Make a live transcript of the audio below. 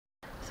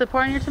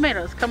supporting your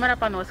tomatoes, coming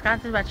up on the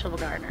Wisconsin Vegetable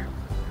Gardener.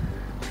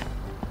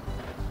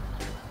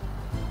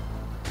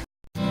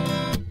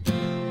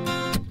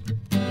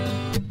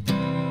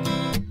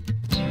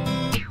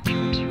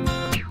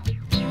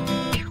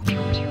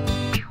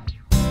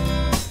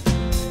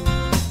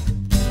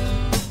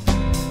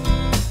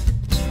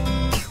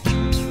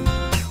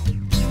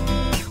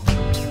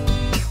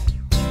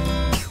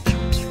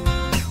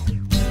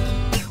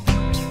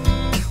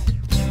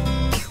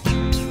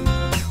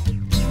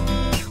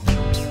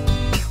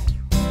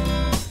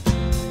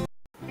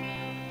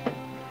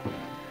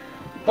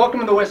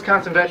 Welcome to the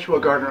Wisconsin Vegetable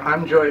Gardener.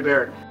 I'm Joey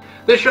Barrett.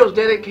 This show is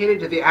dedicated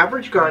to the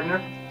average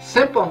gardener,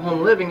 simple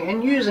home living,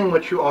 and using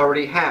what you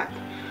already have.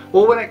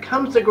 Well, when it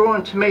comes to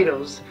growing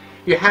tomatoes,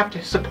 you have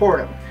to support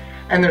them.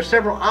 And there's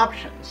several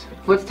options.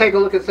 Let's take a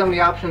look at some of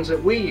the options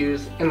that we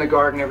use in the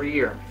garden every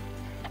year.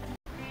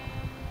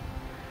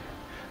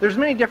 There's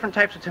many different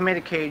types of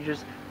tomato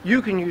cages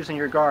you can use in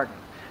your garden.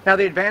 Now,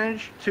 the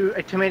advantage to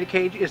a tomato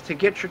cage is to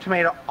get your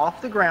tomato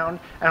off the ground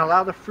and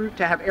allow the fruit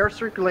to have air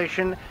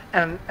circulation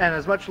and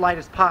as much light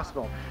as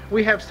possible.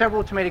 We have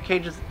several tomato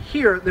cages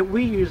here that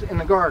we use in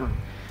the garden.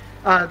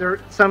 The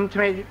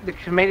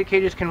tomato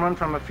cages can run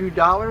from a few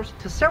dollars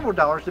to several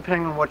dollars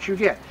depending on what you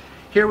get.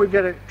 Here we've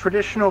got a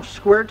traditional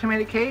square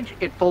tomato cage.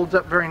 It folds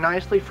up very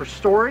nicely for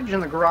storage in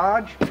the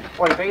garage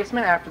or the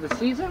basement after the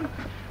season.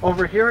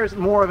 Over here is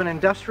more of an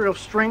industrial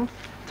strength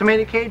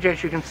tomato cage.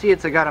 As you can see,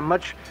 it's got a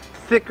much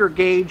thicker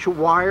gauge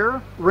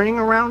wire ring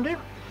around it.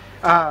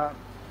 And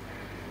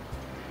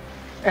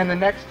the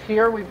next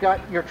here we've got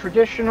your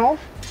traditional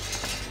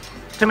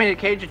tomato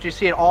cage that you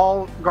see at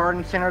all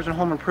garden centers and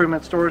home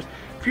improvement stores.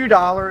 A few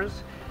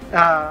dollars.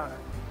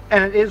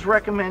 And it is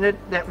recommended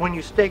that when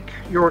you stake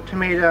your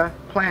tomato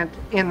plant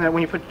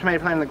when you put your tomato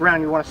plant in the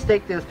ground, you want to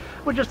stake this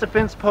with just a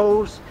fence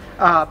post,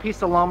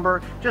 piece of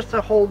lumber, just to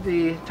hold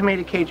the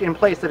tomato cage in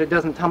place that it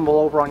doesn't tumble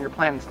over on your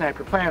plant and snap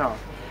your plant off.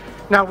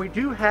 Now, we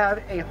do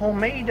have a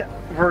homemade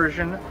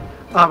version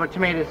of a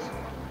tomato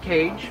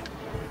cage.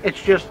 It's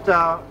just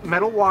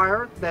metal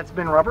wire that's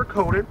been rubber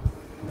coated,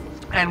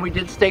 and we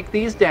did stake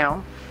these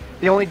down.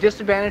 The only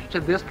disadvantage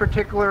to this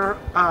particular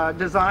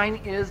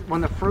design is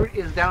when the fruit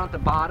is down at the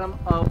bottom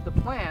of the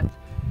plant,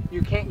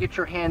 you can't get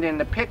your hand in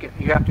to pick it.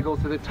 You have to go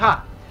through the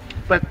top.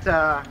 But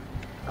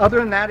other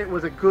than that, it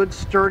was a good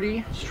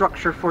sturdy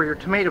structure for your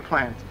tomato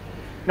plant.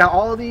 Now,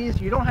 all of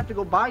these, you don't have to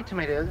go buy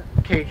tomato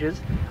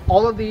cages.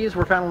 All of these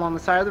were found along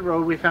the side of the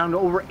road. We found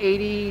over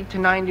 80 to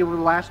 90 over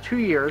the last 2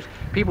 years.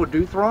 People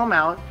do throw them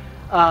out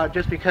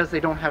just because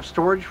they don't have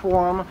storage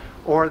for them,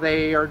 or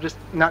they are just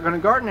not going to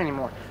garden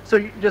anymore.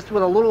 So just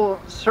with a little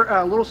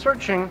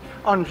searching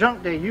on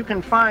Junk Day, you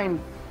can find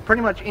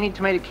pretty much any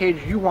tomato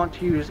cage you want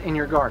to use in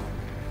your garden.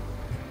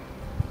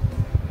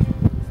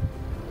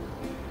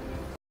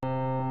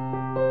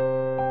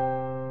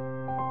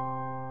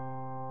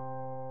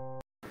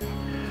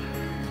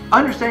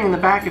 Understanding the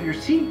back of your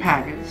seed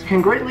packets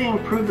can greatly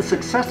improve the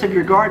success of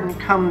your garden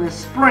come this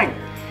spring.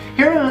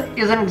 Here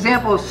is an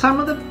example of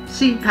some of the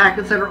seed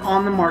packets that are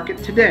on the market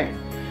today.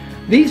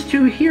 These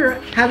two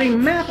here have a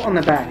map on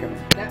the back of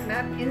them. That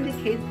map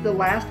indicates the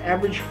last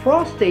average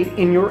frost date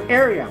in your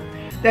area.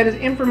 That is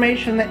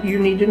information that you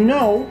need to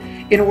know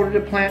in order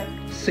to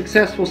plant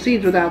successful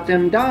seeds without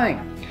them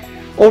dying.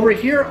 Over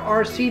here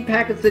are seed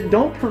packets that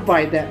don't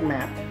provide that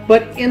map,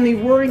 but in the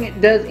wording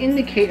it does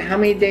indicate how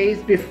many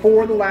days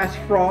before the last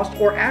frost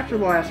or after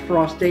the last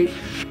frost date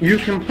you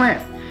can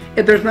plant.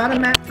 If there's not a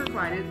map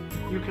provided,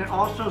 you can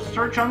also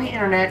search on the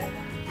internet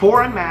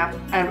for a map,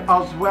 and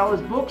as well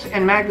as books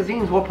and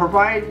magazines will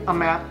provide a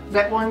map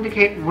that will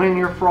indicate when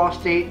your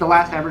frost date, the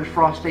last average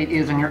frost date,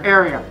 is in your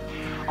area.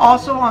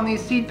 Also on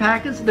these seed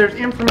packets, there's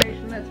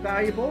information that's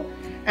valuable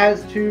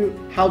as to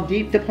how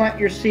deep to plant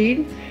your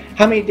seed,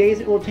 how many days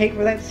it will take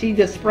for that seed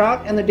to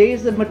sprout, and the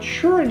days of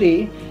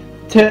maturity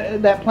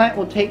that plant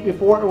will take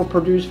before it will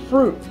produce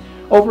fruit.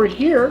 Over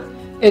here,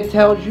 it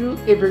tells you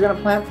if you're going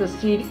to plant the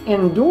seed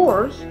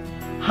indoors,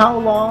 how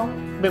long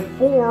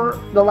before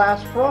the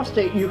last frost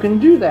date you can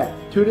do that.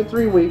 2 to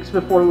 3 weeks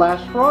before the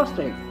last frost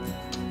date.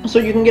 So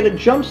you can get a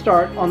jump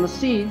start on the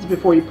seeds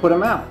before you put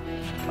them out.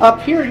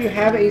 Up here you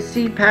have a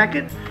seed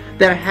packet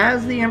that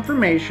has the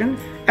information,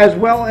 as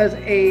well as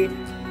a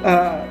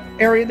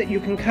area that you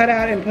can cut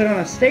out and put on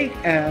a stake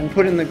and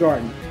put in the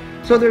garden.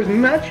 So there's a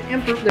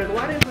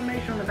lot of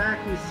information on the back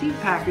of these seed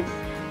packets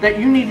that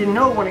you need to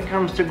know when it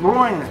comes to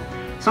growing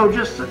them. So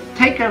just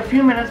take a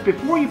few minutes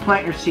before you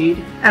plant your seed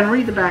and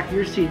read the back of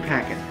your seed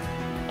packet.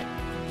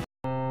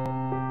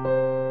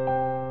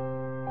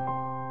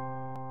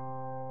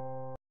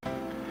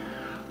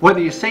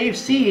 Whether you save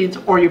seeds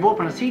or you've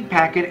opened a seed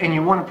packet and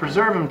you want to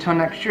preserve them until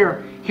next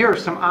year, here are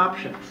some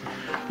options.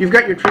 You've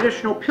got your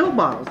traditional pill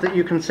bottles that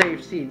you can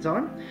save seeds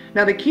on.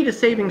 Now the key to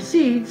saving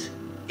seeds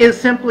is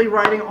simply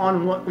writing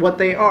on what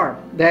they are.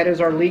 That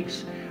is our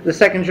leeks, the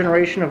second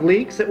generation of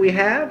leeks that we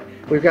have.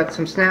 We've got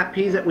some snap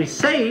peas that we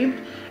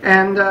saved,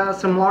 and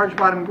some large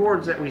bottom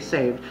gourds that we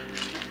saved.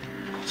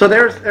 So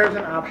there's an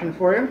option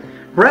for you.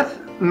 Breath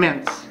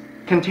mints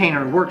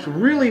container. Works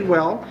really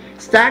well,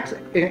 stacks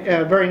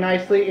very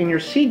nicely in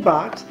your seed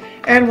box,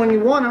 and when you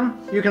want them,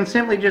 you can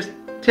simply just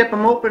tip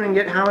them open and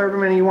get however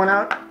many you want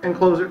out and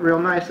close it real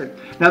nicely.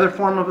 Another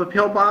form of a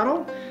pill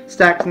bottle,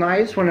 stacks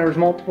nice when there's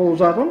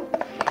multiples of them.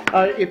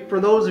 For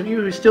those of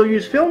you who still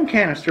use film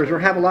canisters or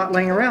have a lot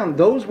laying around,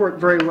 those work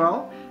very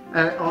well.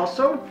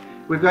 Also,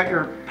 we've got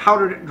your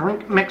powdered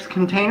drink mix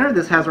container.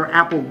 This has our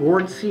apple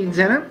gourd seeds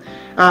in it.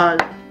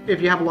 If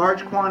you have a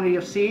large quantity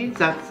of seeds,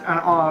 that's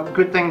a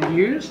good thing to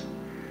use.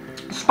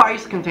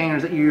 Spice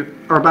containers that you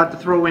are about to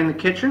throw in the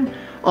kitchen,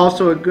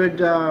 also a good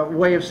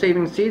way of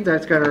saving seeds.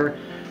 That's got our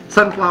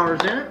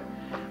sunflowers in it.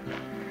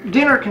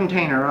 Dinner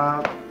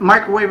container,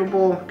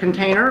 microwavable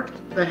container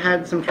that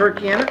had some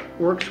turkey in it,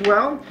 works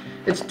well.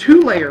 It's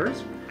 2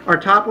 layers. Our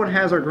top one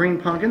has our green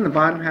pumpkin, the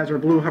bottom has our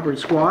blue Hubbard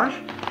squash.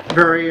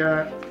 Very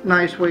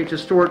nice way to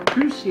store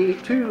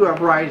two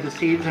varieties of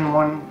seeds in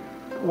one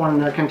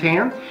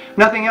container.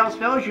 Nothing else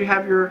fails, you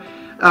have your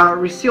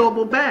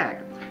resealable bag.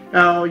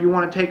 You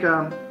want to take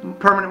a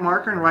permanent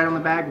marker and write on the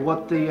bag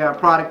what the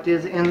product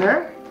is in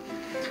there.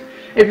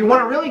 If you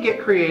want to really get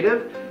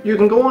creative, you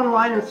can go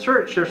online and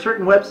search. There are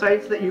certain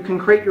websites that you can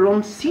create your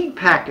own seed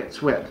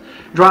packets with.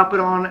 Drop it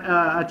on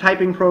a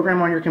typing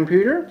program on your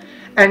computer,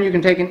 and you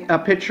can take a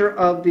picture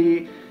of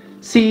the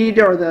seed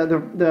or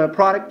the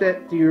product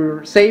that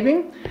you're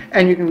saving,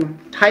 and you can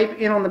type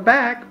in on the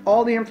back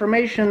all the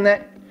information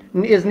that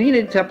is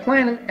needed to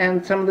plant it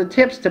and some of the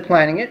tips to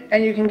planting it,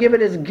 and you can give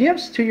it as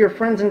gifts to your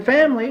friends and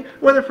family,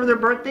 whether for their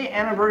birthday,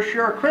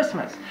 anniversary, or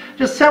Christmas.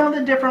 Just some of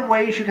the different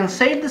ways you can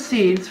save the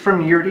seeds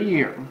from year to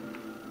year.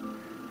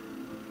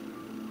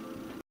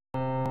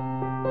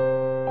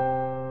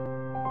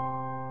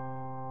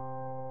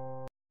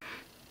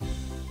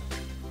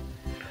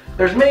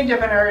 There's many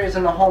different areas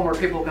in the home where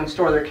people can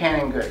store their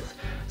canning goods.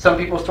 Some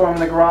people store them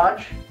in the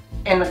garage,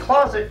 in the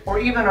closet, or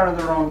even under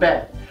their own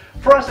bed.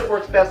 For us, it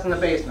works best in the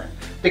basement.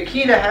 The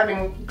key to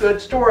having good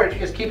storage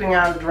is keeping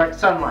out of direct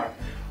sunlight.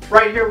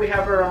 Right here we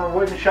have our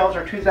wooden shelves,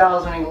 our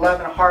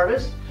 2011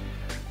 Harvest.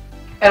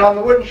 And on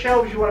the wooden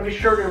shelves you want to be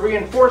sure to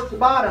reinforce the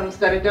bottoms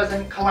that it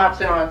doesn't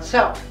collapse in on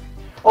itself.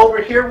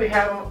 Over here we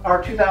have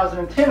our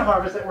 2010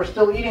 Harvest that we're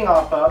still eating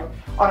off of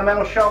on a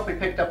metal shelf we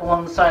picked up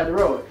along the side of the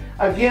road.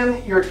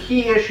 Again, your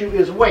key issue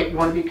is weight. You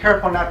want to be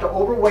careful not to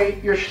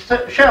overweight your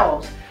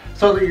shelves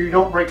so that you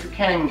don't break your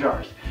canning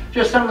jars.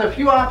 Just some of the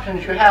few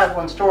options you have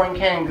when storing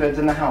canning goods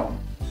in the home.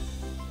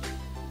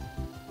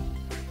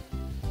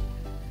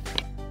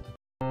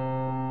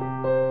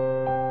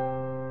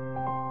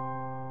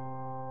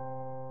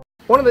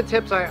 One of the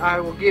tips I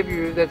will give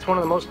you that's one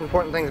of the most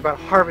important things about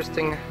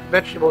harvesting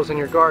vegetables in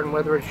your garden,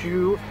 whether it's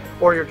you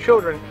or your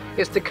children,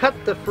 is to cut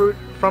the fruit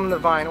from the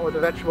vine or the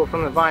vegetable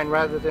from the vine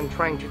rather than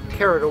trying to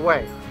tear it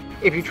away.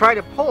 If you try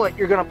to pull it,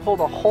 you're going to pull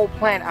the whole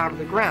plant out of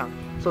the ground.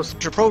 So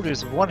set your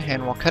produce with one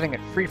hand while cutting it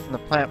free from the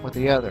plant with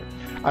the other.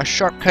 A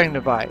sharp cutting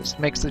device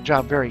makes the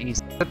job very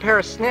easy. A pair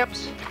of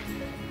snips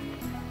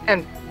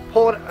and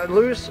pull it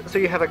loose so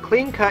you have a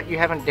clean cut, you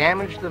haven't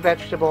damaged the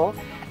vegetable,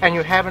 and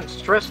you haven't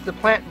stressed the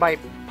plant by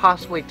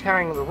possibly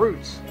tearing the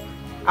roots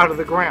out of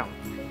the ground.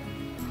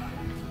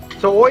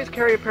 So always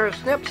carry a pair of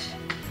snips,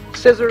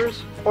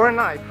 scissors, or a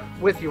knife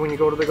with you when you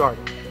go to the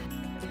garden.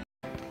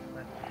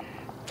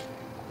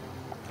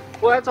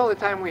 Well, that's all the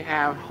time we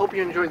have. Hope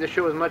you enjoyed the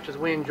show as much as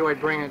we enjoyed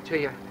bringing it to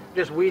you.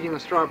 Just weeding the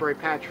strawberry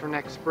patch for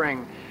next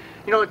spring.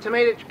 You know, a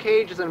tomato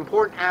cage is an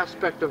important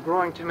aspect of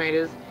growing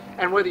tomatoes,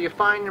 and whether you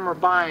find them or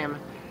buy them,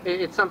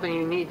 it's something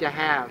you need to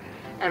have.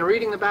 And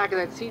reading the back of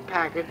that seed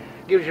packet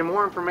gives you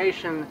more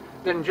information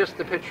than just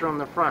the picture on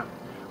the front.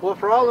 Well,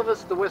 for all of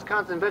us, the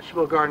Wisconsin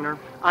Vegetable Gardener,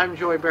 I'm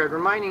Joy Baird,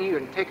 reminding you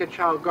to take a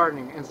child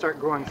gardening and start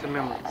growing some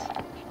memories.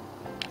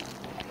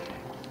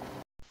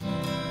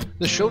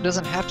 The show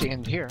doesn't have to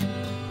end here.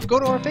 Go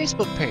to our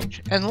Facebook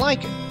page and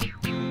like it,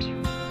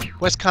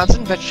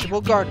 Wisconsin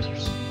Vegetable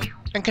Gardeners,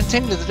 and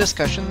continue the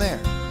discussion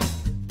there.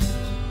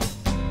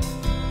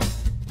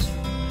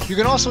 You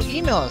can also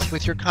email us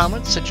with your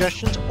comments,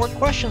 suggestions, or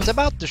questions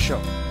about the show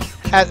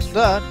at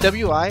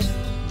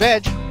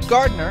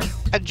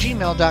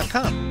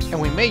thewiveggardener@gmail.com, and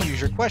we may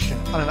use your question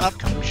on an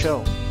upcoming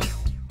show.